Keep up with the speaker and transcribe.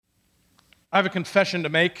I have a confession to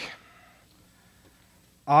make.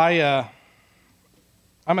 I'm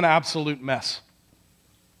an absolute mess.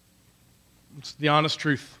 It's the honest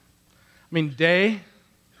truth. I mean, day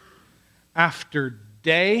after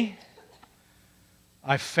day,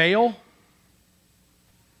 I fail.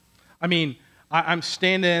 I mean, I'm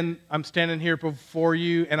standing here before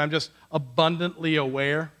you, and I'm just abundantly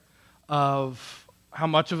aware of how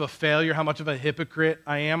much of a failure, how much of a hypocrite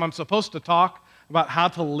I am. I'm supposed to talk about how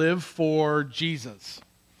to live for Jesus.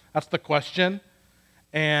 That's the question.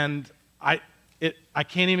 And I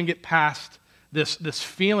can't even get past this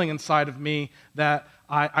feeling inside of me that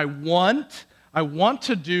I want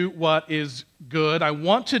to do what is good. I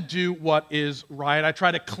want to do what is right. I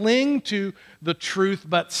try to cling to the truth,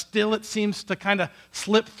 but still it seems to kind of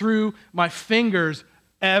slip through my fingers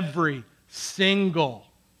every single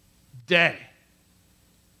day.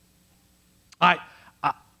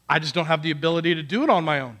 I just don't have the ability to do it on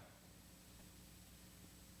my own.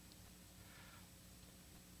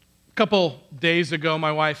 A couple days ago,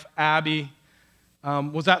 my wife, Abby,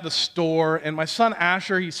 was at the store, and my son,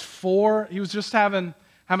 Asher, he's 4. He was just having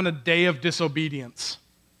a day of disobedience.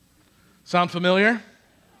 Sound familiar?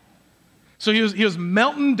 So he was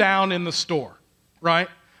melting down in the store, right?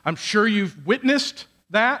 I'm sure you've witnessed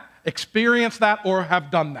that, experienced that, or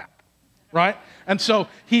have done that, right? And so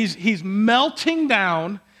he's melting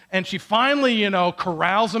down, and she finally,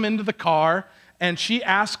 corrals him into the car, and she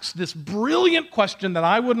asks this brilliant question that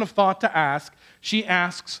I wouldn't have thought to ask. She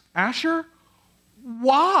asks, Asher,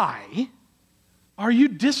 why are you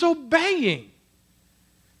disobeying?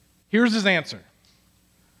 Here's his answer.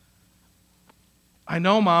 I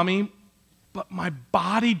know, Mommy, but my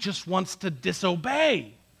body just wants to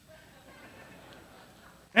disobey.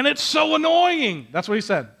 And it's so annoying. That's what he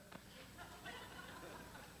said.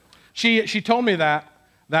 She told me that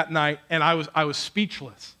night, and I was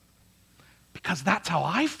speechless. Because that's how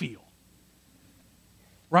I feel.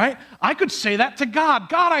 Right? I could say that to God.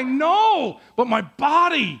 God, I know, but my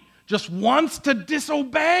body just wants to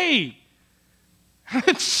disobey.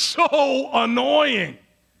 It's so annoying.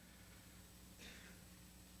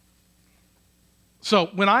 So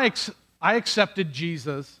when I accepted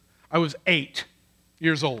Jesus, I was 8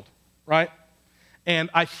 years old, right? And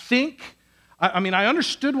I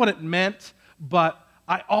understood what it meant, but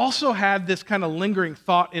I also had this kind of lingering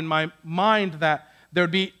thought in my mind that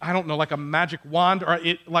there'd be, like a magic wand, or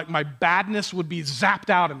like my badness would be zapped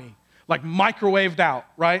out of me, like microwaved out,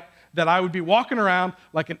 right? That I would be walking around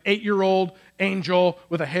like an 8-year-old angel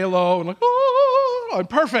with a halo and like, oh, I'm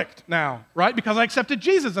perfect now, right? Because I accepted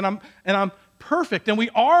Jesus and I'm perfect. And we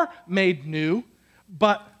are made new,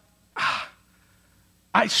 but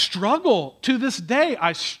I struggle to this day.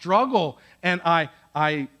 I struggle and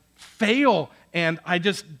I fail, and I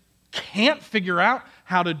just can't figure out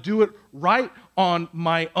how to do it right on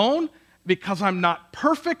my own because I'm not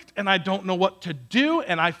perfect and I don't know what to do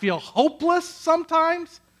and I feel hopeless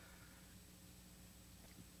sometimes.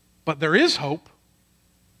 But there is hope.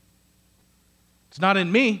 It's not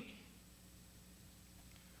in me.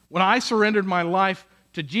 When I surrendered my life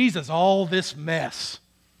to Jesus, all this mess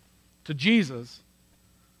to Jesus,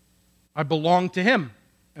 I belong to Him.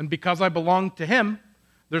 And because I belong to Him,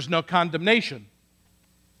 there's no condemnation.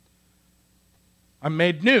 I'm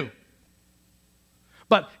made new.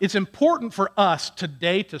 But it's important for us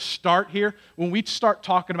today to start here when we start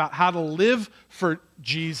talking about how to live for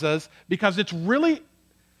Jesus, because it's really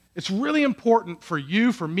important for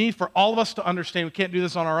you, for me, for all of us to understand we can't do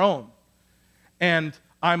this on our own. And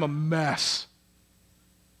I'm a mess.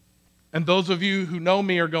 And those of you who know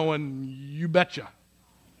me are going, you betcha.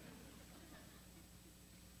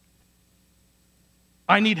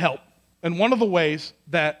 I need help. And one of the ways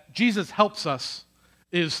that Jesus helps us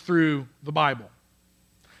is through the Bible.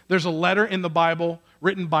 There's a letter in the Bible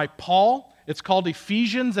written by Paul. It's called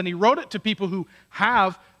Ephesians, and he wrote it to people who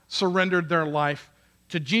have surrendered their life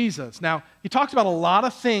to Jesus. Now, he talks about a lot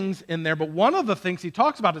of things in there, but one of the things he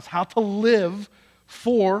talks about is how to live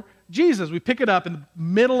for Jesus. We pick it up in the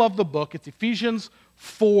middle of the book. It's Ephesians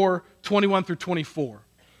 4:21 through 24.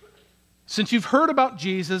 Since you've heard about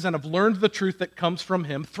Jesus and have learned the truth that comes from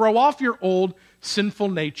Him, throw off your old sinful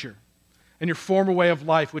nature and your former way of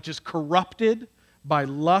life, which is corrupted by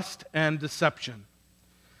lust and deception.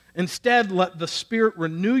 Instead, let the Spirit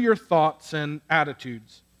renew your thoughts and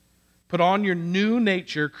attitudes. Put on your new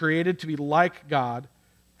nature, created to be like God,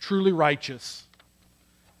 truly righteous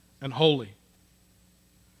and holy.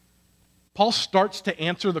 Paul starts to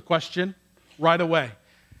answer the question right away.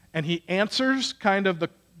 And he answers kind of the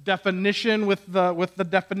definition with the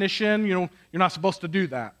definition. You're not supposed to do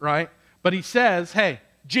that, right? But he says, hey,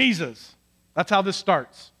 Jesus, that's how this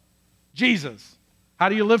starts. Jesus. How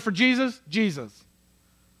do you live for Jesus? Jesus.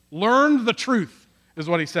 Learn the truth, is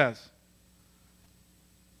what he says.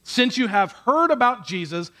 Since you have heard about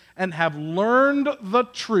Jesus and have learned the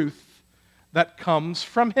truth that comes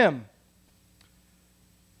from him.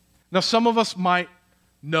 Now, some of us might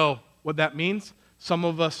know what that means. Some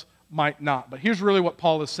of us might not. But here's really what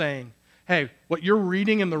Paul is saying. Hey, what you're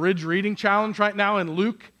reading in the Ridge Reading Challenge right now in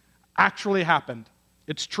Luke actually happened.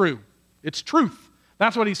 It's true. It's truth.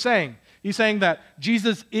 That's what he's saying. He's saying that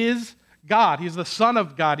Jesus is God. He's the Son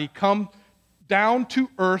of God. He come down to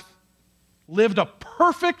earth, lived a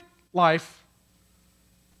perfect life,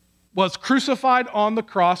 was crucified on the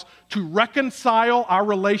cross to reconcile our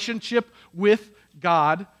relationship with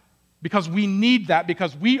God because we need that,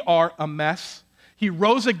 because we are a mess. He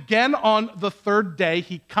rose again on the third day.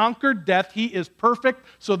 He conquered death. He is perfect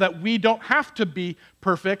so that we don't have to be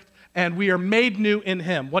perfect, and we are made new in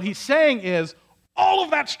him. What he's saying is, all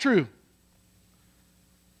of that's true.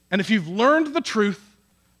 And if you've learned the truth,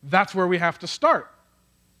 that's where we have to start.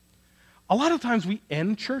 A lot of times we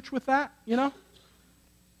end church with that, you know?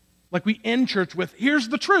 Like we end church with, here's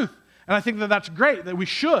the truth. And I think that that's great, that we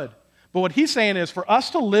should. But what he's saying is, for us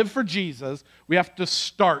to live for Jesus, we have to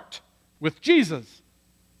start with Jesus.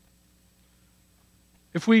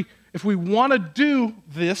 If we want to do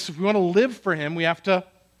this, if we want to live for him, we have to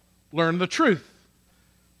learn the truth.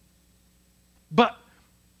 But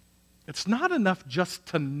it's not enough just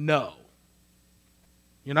to know,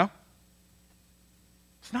 you know?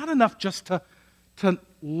 It's not enough just to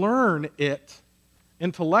learn it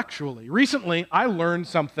intellectually. Recently, I learned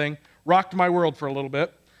something, rocked my world for a little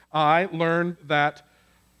bit. I learned that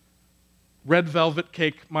red velvet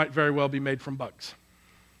cake might very well be made from bugs.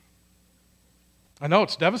 I know,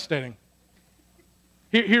 it's devastating.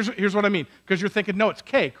 Here's what I mean. Because you're thinking, no, it's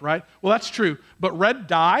cake, right? Well, that's true. But red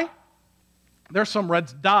dye, there are some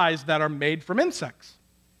red dyes that are made from insects.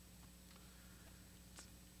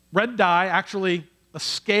 Red dye, actually a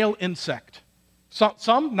scale insect.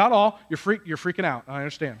 Some, not all. You're freaking out. I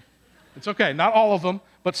understand. It's okay. Not all of them,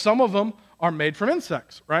 but some of them are made from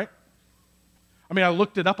insects, right? I mean, I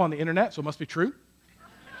looked it up on the internet, so it must be true.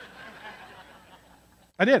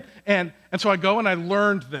 I did. And so I go and I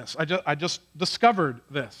learned this. I just discovered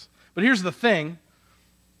this. But here's the thing.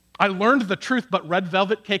 I learned the truth, but red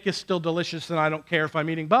velvet cake is still delicious, and I don't care if I'm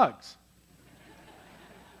eating bugs.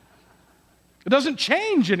 It doesn't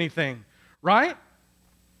change anything, right?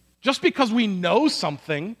 Just because we know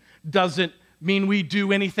something doesn't mean we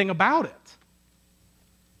do anything about it.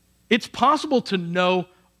 It's possible to know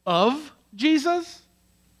of Jesus,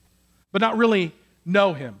 but not really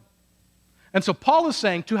know him. And so Paul is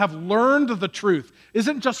saying to have learned the truth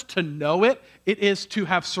isn't just to know it, it is to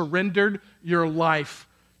have surrendered your life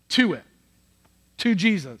to it, to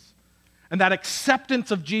Jesus. And that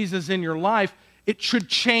acceptance of Jesus in your life, it should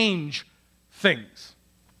change things.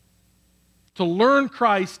 To learn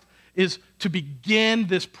Christ is to begin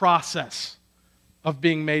this process of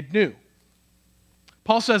being made new.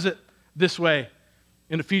 Paul says it this way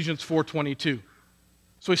in Ephesians 4:22.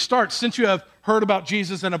 So he starts, since you have heard about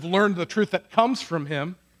Jesus and have learned the truth that comes from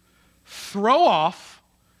him, throw off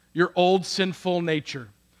your old sinful nature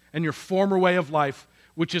and your former way of life,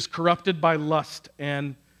 which is corrupted by lust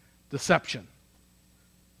and deception.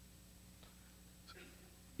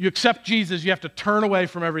 You accept Jesus, you have to turn away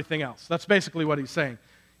from everything else. That's basically what he's saying.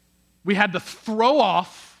 We had to throw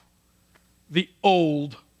off the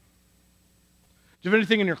old. Do you have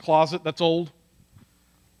anything in your closet that's old?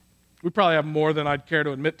 We probably have more than I'd care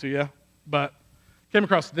to admit to you, but came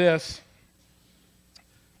across this.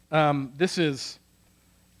 This is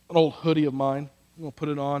an old hoodie of mine. I'm going to put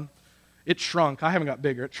it on. It shrunk. I haven't got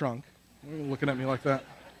bigger. It shrunk. Why are you looking at me like that?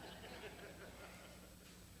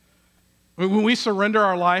 When we surrender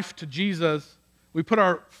our life to Jesus, we put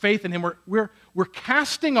our faith in him, we're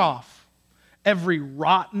casting off every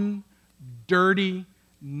rotten, dirty,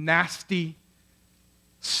 nasty,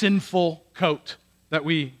 sinful coat that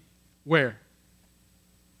we wear.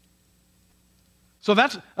 So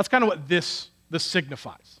that's kind of what this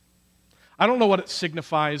signifies. I don't know what it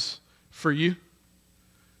signifies for you,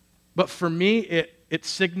 but for me, it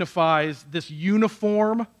signifies this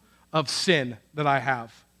uniform of sin that I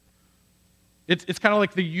have. It's kind of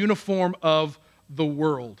like the uniform of the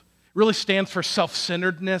world. It really stands for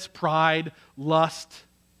self-centeredness, pride, lust.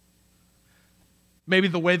 Maybe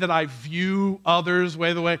the way that I view others,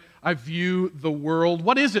 the way I view the world.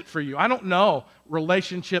 What is it for you? I don't know.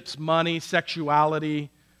 Relationships, money, sexuality,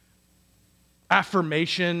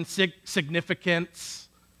 affirmation, significance,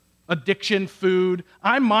 addiction, food.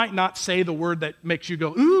 I might not say the word that makes you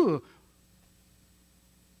go, ooh.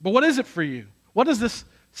 But what is it for you? What does this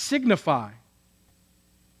signify?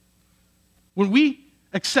 When we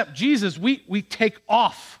accept Jesus, we take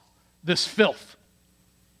off this filth.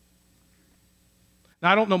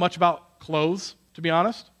 Now, I don't know much about clothes, to be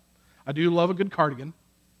honest. I do love a good cardigan.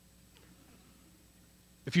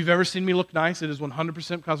 If you've ever seen me look nice, it is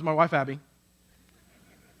 100% because of my wife, Abby.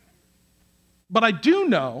 But I do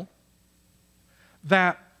know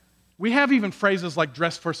that we have even phrases like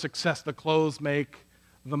dress for success, the clothes make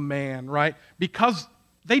the man, right? Because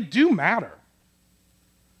they do matter.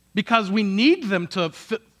 Because we need them to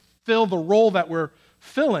fill the role that we're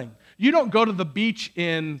filling. You don't go to the beach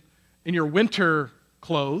in your winter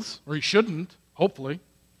clothes, or you shouldn't, hopefully.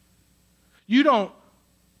 You don't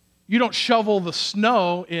shovel the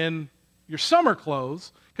snow in your summer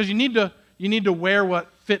clothes because you need to wear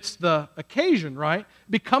what fits the occasion, right?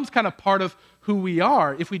 It becomes kind of part of who we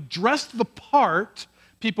are. If we dress the part,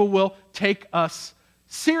 people will take us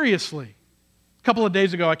seriously. A couple of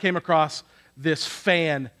days ago, I came across this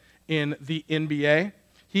fan in the NBA.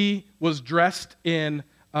 He was dressed in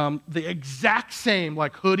the exact same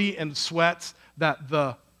like hoodie and sweats that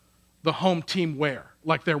the home team wear,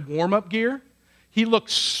 like their warm-up gear. He looked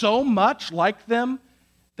so much like them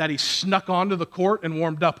that he snuck onto the court and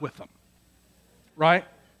warmed up with them, right?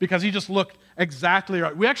 Because he just looked exactly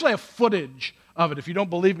right. We actually have footage of it. If you don't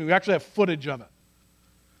believe me, we actually have footage of it.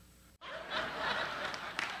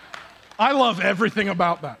 I love everything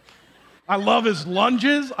about that. I love his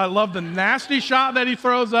lunges. I love the nasty shot that he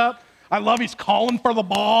throws up. I love he's calling for the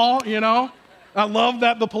ball, you know. I love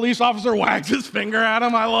that the police officer wags his finger at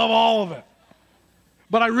him. I love all of it.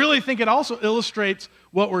 But I really think it also illustrates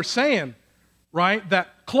what we're saying, right?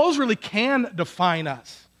 That clothes really can define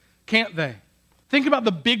us, can't they? Think about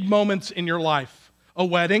the big moments in your life. A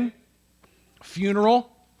wedding, a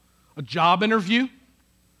funeral, a job interview.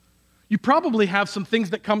 You probably have some things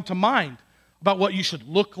that come to mind about what you should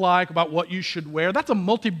look like, about what you should wear. That's a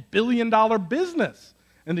multi-billion-dollar business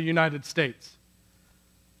in the United States.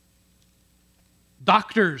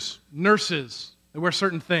 Doctors, nurses, they wear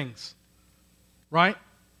certain things, right?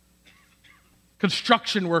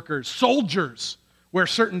 Construction workers, soldiers wear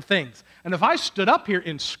certain things. And if I stood up here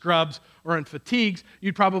in scrubs or in fatigues,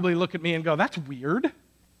 you'd probably look at me and go, that's weird.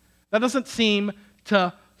 That doesn't seem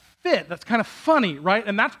to fit. That's kind of funny, right?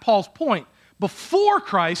 And that's Paul's point. Before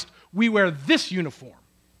Christ, we wear this uniform.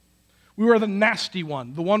 We wear the nasty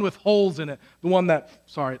one, the one with holes in it, the one that,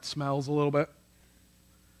 sorry, it smells a little bit.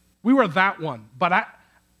 We wear that one. But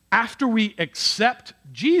after we accept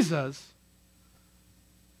Jesus,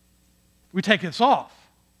 we take this off.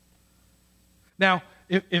 Now,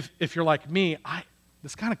 if you're like me,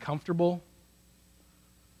 this kind of comfortable,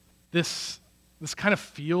 this kind of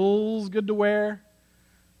feels good to wear.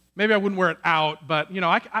 Maybe I wouldn't wear it out, but you know,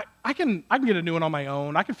 I can get a new one on my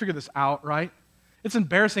own. I can figure this out, right? It's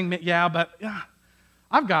embarrassing, yeah, but yeah,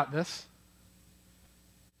 I've got this.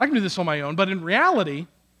 I can do this on my own. But in reality,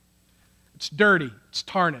 it's dirty, it's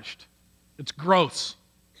tarnished, it's gross,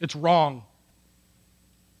 it's wrong.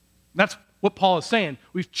 That's what Paul is saying.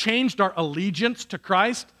 We've changed our allegiance to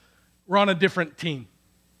Christ. We're on a different team.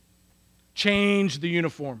 Change the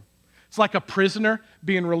uniform. It's like a prisoner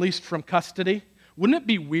being released from custody. Wouldn't it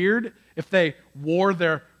be weird if they wore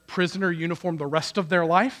their prisoner uniform the rest of their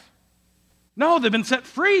life? No, they've been set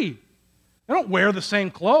free. They don't wear the same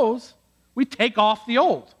clothes. We take off the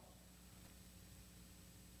old.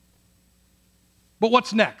 But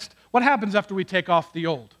what's next? What happens after we take off the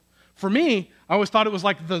old? For me, I always thought it was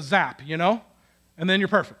like the zap, you know? And then you're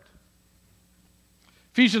perfect.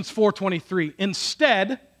 Ephesians 4:23,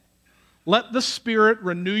 instead, let the Spirit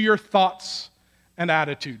renew your thoughts and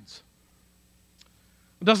attitudes.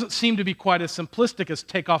 It doesn't seem to be quite as simplistic as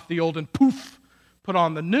take off the old and poof, put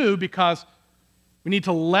on the new, because we need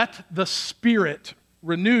to let the Spirit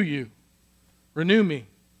renew you, renew me.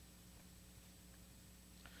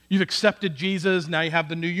 You've accepted Jesus, now you have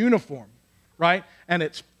the new uniform, right? And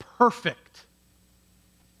it's perfect.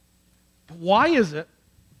 But why is it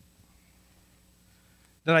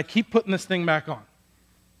that I keep putting this thing back on?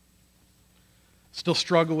 Still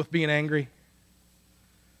struggle with being angry.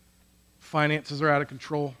 Finances are out of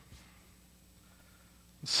control.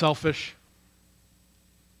 I'm selfish.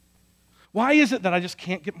 Why is it that I just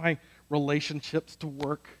can't get my relationships to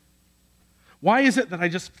work? Why is it that I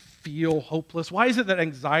just feel hopeless? Why is it that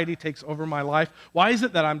anxiety takes over my life? Why is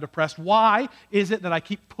it that I'm depressed? Why is it that I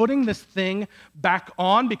keep putting this thing back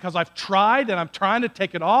on? Because I've tried and I'm trying to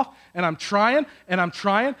take it off, and I'm trying and I'm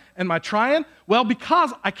trying and I'm trying. Well,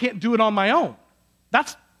 because I can't do it on my own.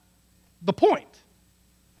 That's the point.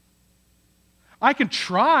 I can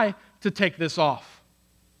try to take this off.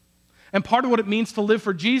 And part of what it means to live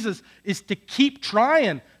for Jesus is to keep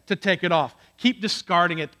trying to take it off, keep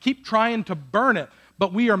discarding it, keep trying to burn it.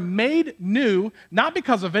 But we are made new, not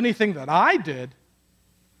because of anything that I did,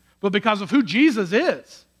 but because of who Jesus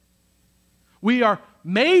is. We are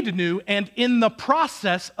made new and in the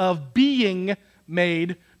process of being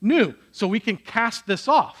made new. So we can cast this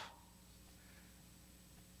off.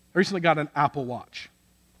 I recently got an Apple Watch.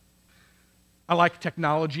 I like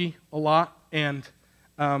technology a lot, and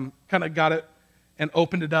kind of got it and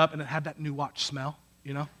opened it up, and it had that new watch smell,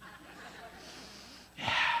 you know? Yeah.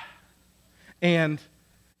 And,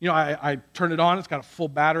 you know, I turn it on. It's got a full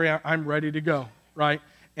battery. I'm ready to go, right?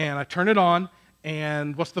 And I turn it on,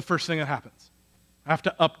 and what's the first thing that happens? I have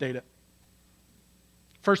to update it.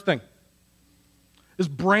 First thing. It's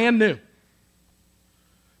brand new.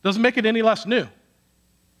 Doesn't make it any less new.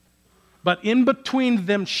 But in between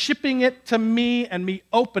them shipping it to me and me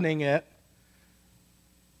opening it,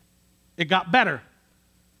 it got better.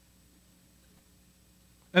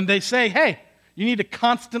 And they say, hey, you need to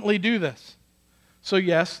constantly do this. So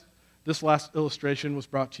yes, this last illustration was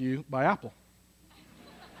brought to you by Apple.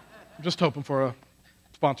 I'm just hoping for a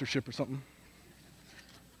sponsorship or something.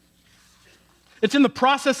 It's in the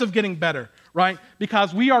process of getting better, right?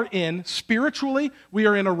 Because spiritually, we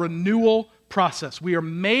are in a renewal process. We are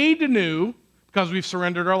made new because we've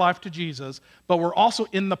surrendered our life to Jesus, but we're also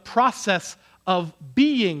in the process of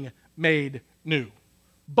being made new.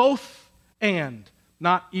 Both and,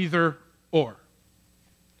 not either or.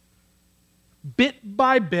 Bit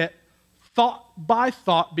by bit, thought by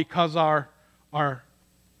thought, because our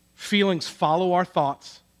feelings follow our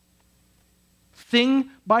thoughts, thing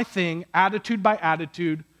by thing, attitude by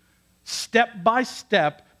attitude, step by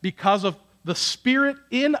step, because of the Spirit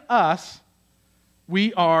in us,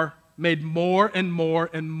 we are made more and more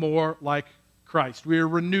and more like Christ. We are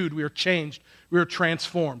renewed, we are changed, we are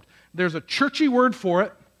transformed. There's a churchy word for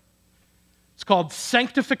it. It's called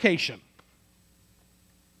sanctification.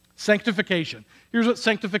 Sanctification. Here's what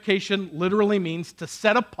sanctification literally means: to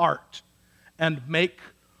set apart and make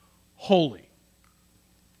holy.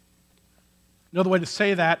 Another way to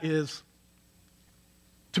say that is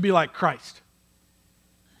to be like Christ.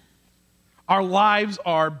 Our lives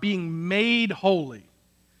are being made holy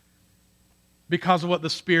because of what the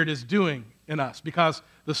Spirit is doing in us, because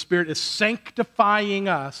the Spirit is sanctifying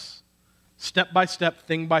us step by step,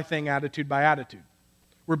 thing by thing, attitude by attitude.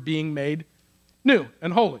 We're being made new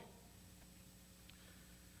and holy.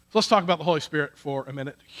 So let's talk about the Holy Spirit for a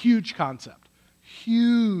minute. Huge concept.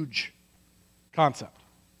 Huge concept.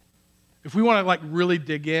 If we want to really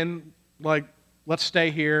dig in, let's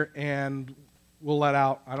stay here and we'll let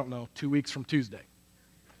out, 2 weeks from Tuesday.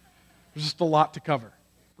 There's just a lot to cover,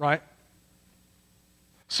 right?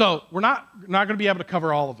 So we're not going to be able to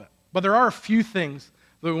cover all of it, but there are a few things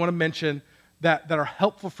that we want to mention that are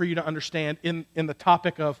helpful for you to understand in the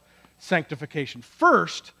topic of sanctification.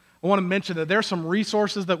 First, I want to mention that there are some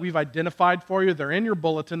resources that we've identified for you. They're in your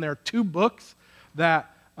bulletin. There are 2 books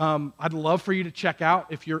that I'd love for you to check out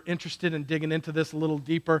if you're interested in digging into this a little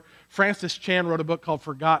deeper. Francis Chan wrote a book called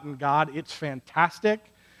Forgotten God. It's fantastic.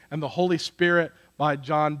 And The Holy Spirit by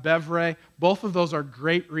John Bevere. Both of those are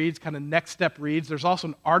great reads, kind of next step reads. There's also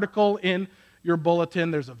an article in your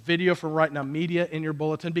bulletin. There's a video from Right Now Media in your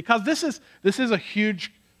bulletin, because this is a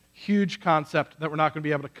huge, huge concept that we're not going to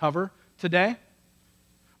be able to cover today.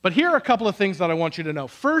 But here are a couple of things that I want you to know.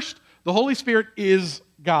 First, the Holy Spirit is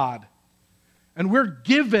God. And we're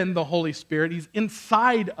given the Holy Spirit. He's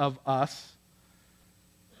inside of us.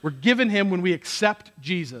 We're given him when we accept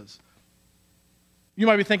Jesus. You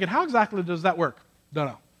might be thinking, how exactly does that work? Don't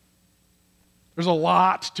know. There's a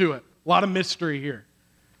lot to it, a lot of mystery here.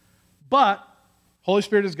 But Holy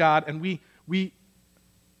Spirit is God, and we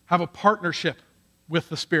have a partnership with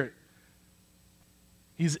the Spirit.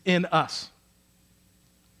 He's in us.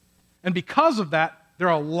 And because of that, there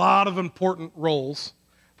are a lot of important roles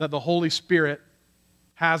that the Holy Spirit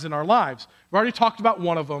has in our lives. We've already talked about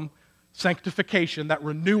one of them, sanctification, that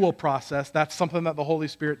renewal process. That's something that the Holy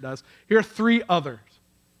Spirit does. Here are 3 others.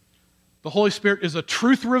 The Holy Spirit is a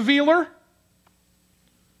truth revealer. Have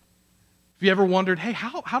you ever wondered, hey,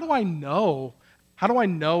 how do I know? How do I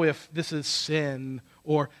know if this is sin?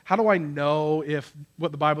 Or how do I know if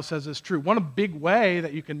what the Bible says is true? One big way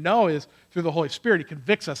that you can know is through the Holy Spirit. He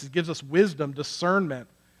convicts us. He gives us wisdom, discernment,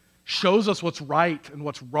 shows us what's right and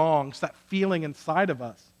what's wrong. It's that feeling inside of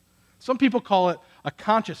us. Some people call it a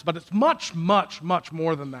conscience, but it's much, much, much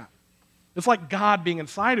more than that. It's like God being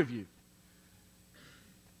inside of you.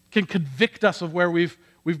 Can convict us of where we've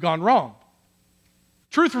gone wrong.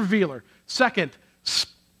 Truth revealer. Second,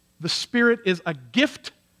 the Spirit is a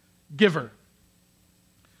gift giver.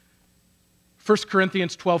 1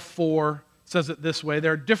 Corinthians 12:4 says it this way: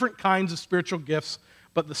 there are different kinds of spiritual gifts,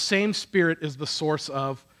 but the same Spirit is the source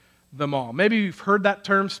of them all. Maybe you've heard that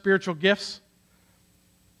term, spiritual gifts.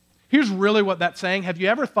 Here's really what that's saying. Have you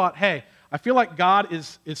ever thought, hey, I feel like God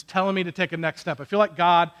is telling me to take a next step. I feel like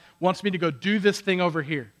God wants me to go do this thing over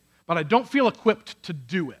here, but I don't feel equipped to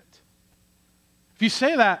do it. If you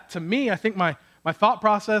say that to me, I think my thought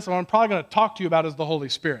process, and what I'm probably going to talk to you about, is the Holy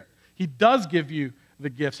Spirit. He does give you the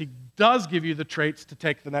gifts. He does give you the traits to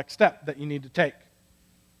take the next step that you need to take.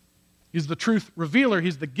 He's the truth revealer.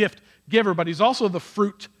 He's the gift giver, but he's also the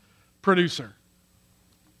fruit producer.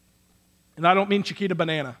 And I don't mean Chiquita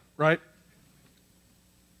Banana, right?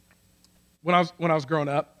 When I was growing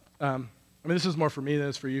up, this is more for me than it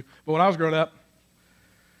is for you, but when I was growing up,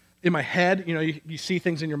 in my head, you see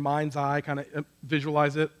things in your mind's eye, kind of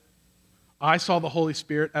visualize it. I saw the Holy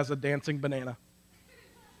Spirit as a dancing banana.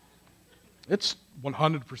 It's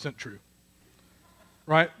 100% true.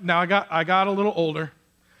 Right? Now I got a little older,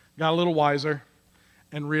 got a little wiser,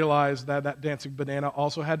 and realized that dancing banana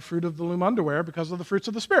also had Fruit of the Loom underwear because of the fruits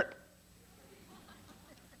of the Spirit.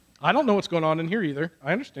 I don't know what's going on in here either.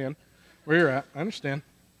 I understand where you're at. I understand.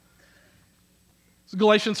 It's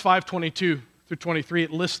Galatians 5:22 through 23.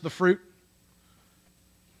 It lists the fruit: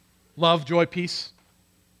 love, joy, peace,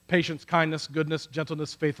 patience, kindness, goodness,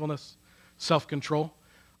 gentleness, faithfulness, self-control.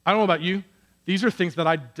 I don't know about you. These are things that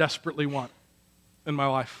I desperately want in my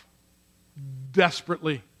life.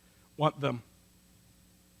 Desperately want them.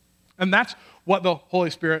 And that's what the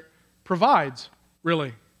Holy Spirit provides,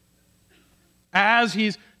 really. As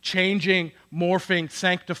He's changing, morphing,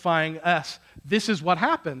 sanctifying us, this is what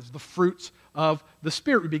happens, the fruits of the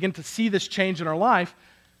Spirit. We begin to see this change in our life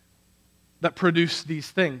that produce these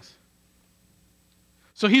things.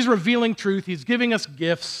 So He's revealing truth. He's giving us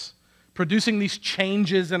gifts, producing these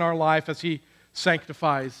changes in our life as He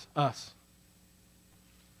sanctifies us.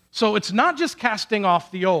 So it's not just casting off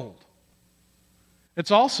the old. It's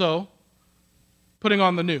also putting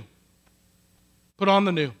on the new. Put on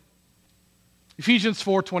the new. Ephesians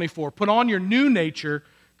 4:24, put on your new nature,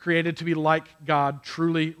 created to be like God,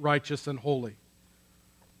 truly righteous and holy.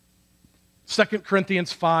 2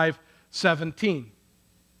 Corinthians 5:17.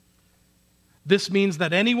 This means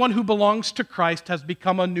that anyone who belongs to Christ has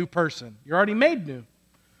become a new person. You're already made new.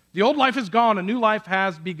 The old life is gone, a new life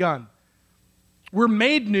has begun. We're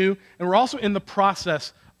made new, and we're also in the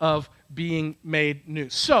process of being made new.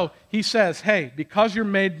 So he says, hey, because you're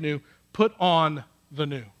made new, put on the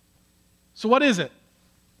new. So what is it?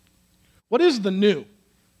 What is the new?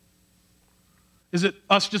 Is it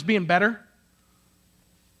us just being better?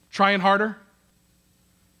 Trying harder?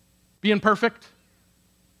 Being perfect?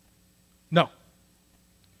 No.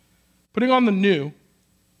 Putting on the new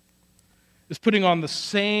is putting on the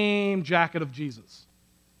same jacket of Jesus.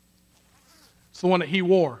 It's the one that He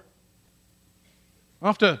wore. I don't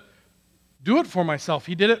have to do it for myself.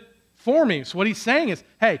 He did it for me. So what He's saying is,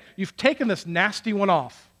 hey, you've taken this nasty one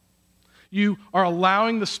off. You are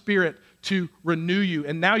allowing the Spirit to renew you,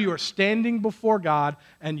 and now you are standing before God,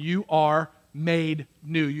 and you are made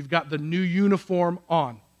new. You've got the new uniform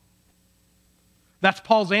on. That's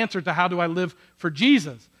Paul's answer to how do I live for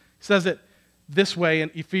Jesus. He says it this way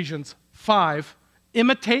in Ephesians 5,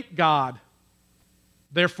 imitate God,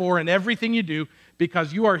 therefore, in everything you do,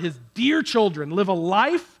 because you are His dear children. Live a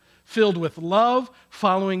life filled with love,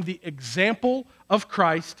 following the example of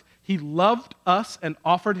Christ. He loved us and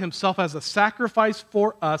offered Himself as a sacrifice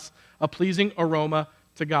for us, a pleasing aroma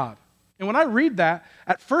to God. And when I read that,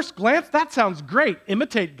 at first glance, that sounds great.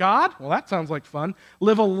 Imitate God? Well, that sounds like fun.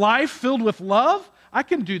 Live a life filled with love? I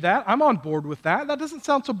can do that. I'm on board with that. That doesn't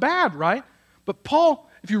sound so bad, right? But Paul,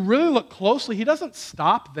 if you really look closely, he doesn't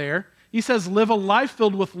stop there. He says, live a life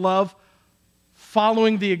filled with love,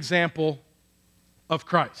 following the example of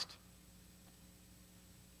Christ,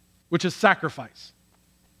 which is sacrifice.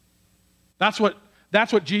 That's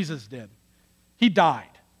what Jesus did. He died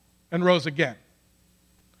and rose again.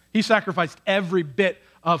 He sacrificed every bit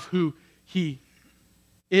of who He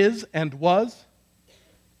is and was.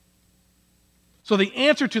 So the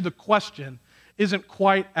answer to the question isn't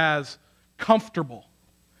quite as comfortable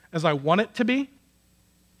as I want it to be.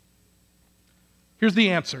 Here's the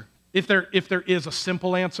answer. If there is a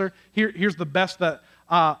simple answer, here's the best that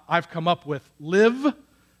I've come up with. Live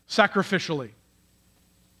sacrificially.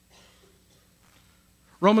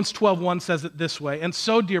 Romans 12:1 says it this way, and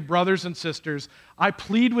so, dear brothers and sisters, I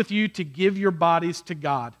plead with you to give your bodies to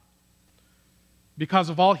God because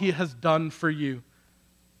of all He has done for you.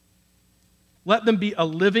 Let them be a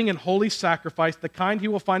living and holy sacrifice, the kind He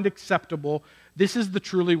will find acceptable. This is the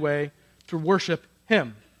truly way to worship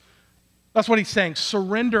Him. That's what he's saying.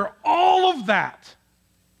 Surrender all all of that.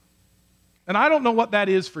 And I don't know what that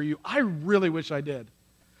is for you. I really wish I did.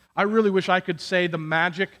 I really wish I could say the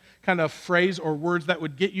magic kind of phrase or words that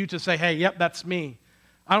would get you to say, hey, yep, that's me.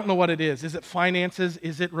 I don't know what it is. Is it finances?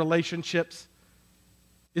 Is it relationships?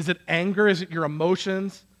 Is it anger? Is it your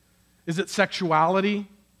emotions? Is it sexuality?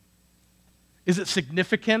 Is it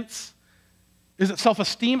significance? Is it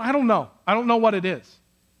self-esteem? I don't know. I don't know what it is.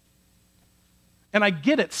 And I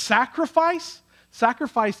get it. Sacrifice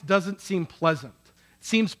doesn't seem pleasant. It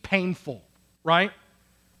seems painful, right?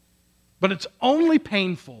 But it's only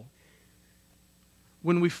painful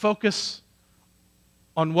when we focus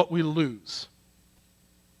on what we lose.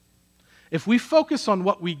 If we focus on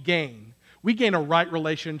what we gain a right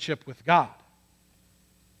relationship with God.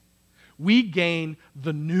 We gain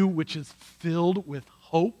the new, which is filled with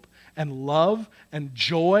hope and love and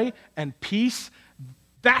joy and peace.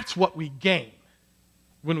 That's what we gain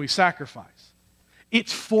when we sacrifice.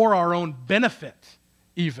 It's for our own benefit,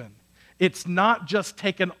 even. It's not just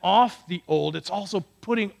taking off the old, it's also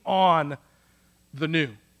putting on the new.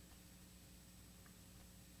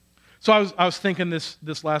 So I was thinking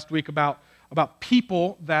this last week about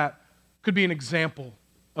people that could be an example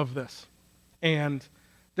of this. And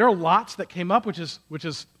there are lots that came up, which is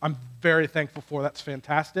I'm very thankful for. That's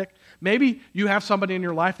fantastic. Maybe you have somebody in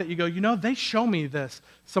your life that you go, they show me this.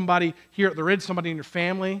 Somebody here at the Ridge, somebody in your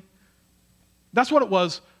family. That's what it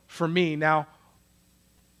was for me. Now,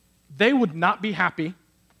 they would not be happy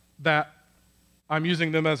that I'm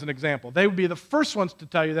using them as an example. They would be the first ones to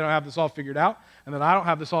tell you they don't have this all figured out, and that I don't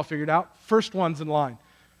have this all figured out. First ones in line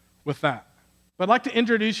with that. But I'd like to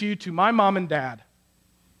introduce you to my mom and dad.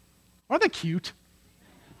 Aren't they cute?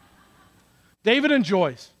 David and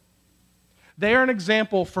Joyce. They are an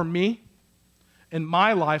example for me in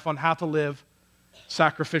my life on how to live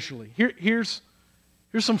sacrificially. Here's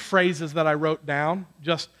some phrases that I wrote down.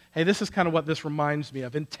 Just, hey, this is kind of what this reminds me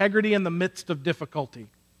of. Integrity in the midst of difficulty.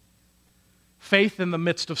 Faith in the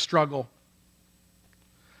midst of struggle.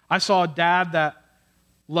 I saw a dad that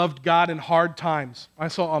loved God in hard times. I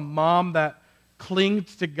saw a mom that clinged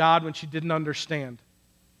to God when she didn't understand.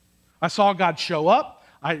 I saw God show up.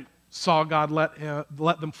 I saw God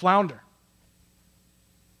let them flounder.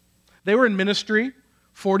 They were in ministry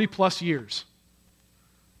 40 plus years,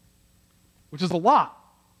 which is a lot.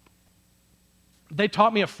 They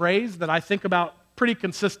taught me a phrase that I think about pretty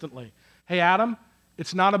consistently. Hey, Adam,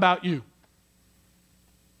 it's not about you.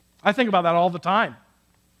 I think about that all the time.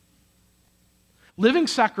 Living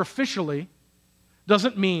sacrificially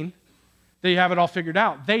doesn't mean that you have it all figured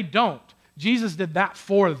out. They don't. Jesus did that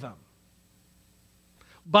for them.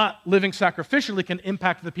 But living sacrificially can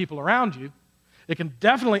impact the people around you. It can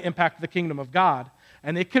definitely impact the kingdom of God.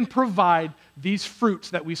 And it can provide these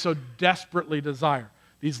fruits that we so desperately desire.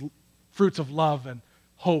 These fruits of love and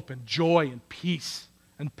hope and joy and peace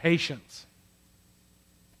and patience.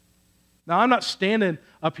 Now, I'm not standing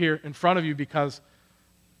up here in front of you because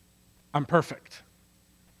I'm perfect.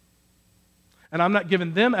 And I'm not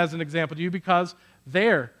giving them as an example to you because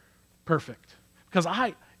they're perfect. Because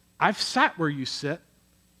I've sat where you sit,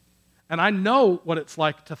 and I know what it's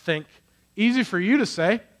like to think. Easy for you to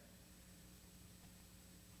say,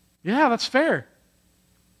 yeah, that's fair.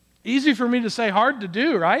 Easy for me to say, hard to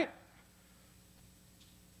do, right?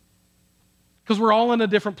 Because we're all in a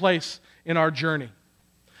different place in our journey.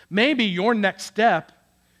 Maybe your next step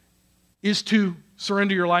is to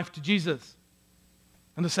surrender your life to Jesus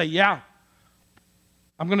and to say, yeah,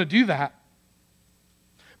 I'm going to do that.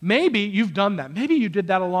 Maybe you've done that. Maybe you did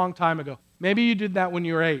that a long time ago. Maybe you did that when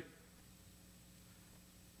you were 8.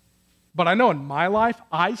 But I know in my life,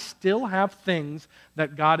 I still have things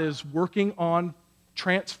that God is working on,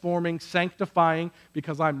 transforming, sanctifying,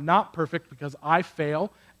 because I'm not perfect, because I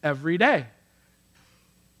fail every day.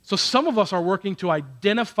 So some of us are working to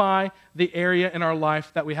identify the area in our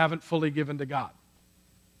life that we haven't fully given to God.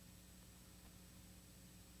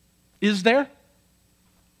 Is there?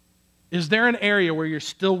 Is there an area where you're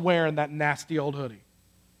still wearing that nasty old hoodie?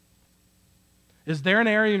 Is there an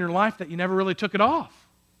area in your life that you never really took it off?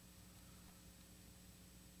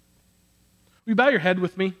 Will you bow your head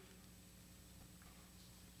with me?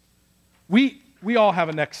 We all have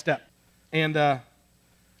a next step. And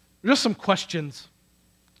just some questions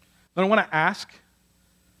that I want to ask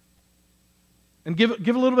and give a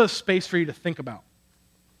little bit of space for you to think about.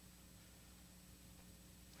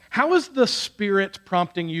 How is the Spirit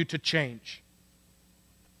prompting you to change?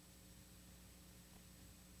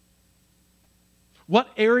 What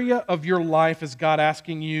area of your life is God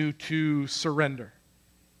asking you to surrender?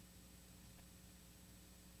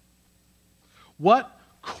 What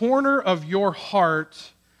corner of your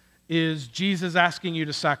heart is Jesus asking you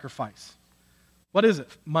to sacrifice? What is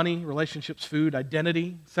it? Money, relationships, food,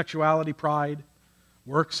 identity, sexuality, pride,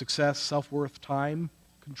 work, success, self-worth, time,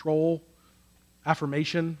 control,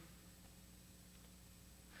 affirmation.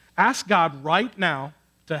 Ask God right now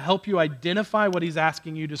to help you identify what He's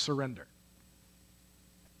asking you to surrender.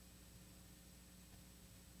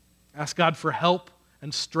 Ask God for help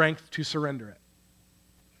and strength to surrender it.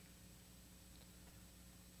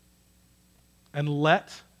 And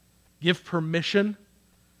give permission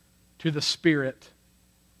to the Spirit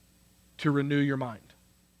to renew your mind.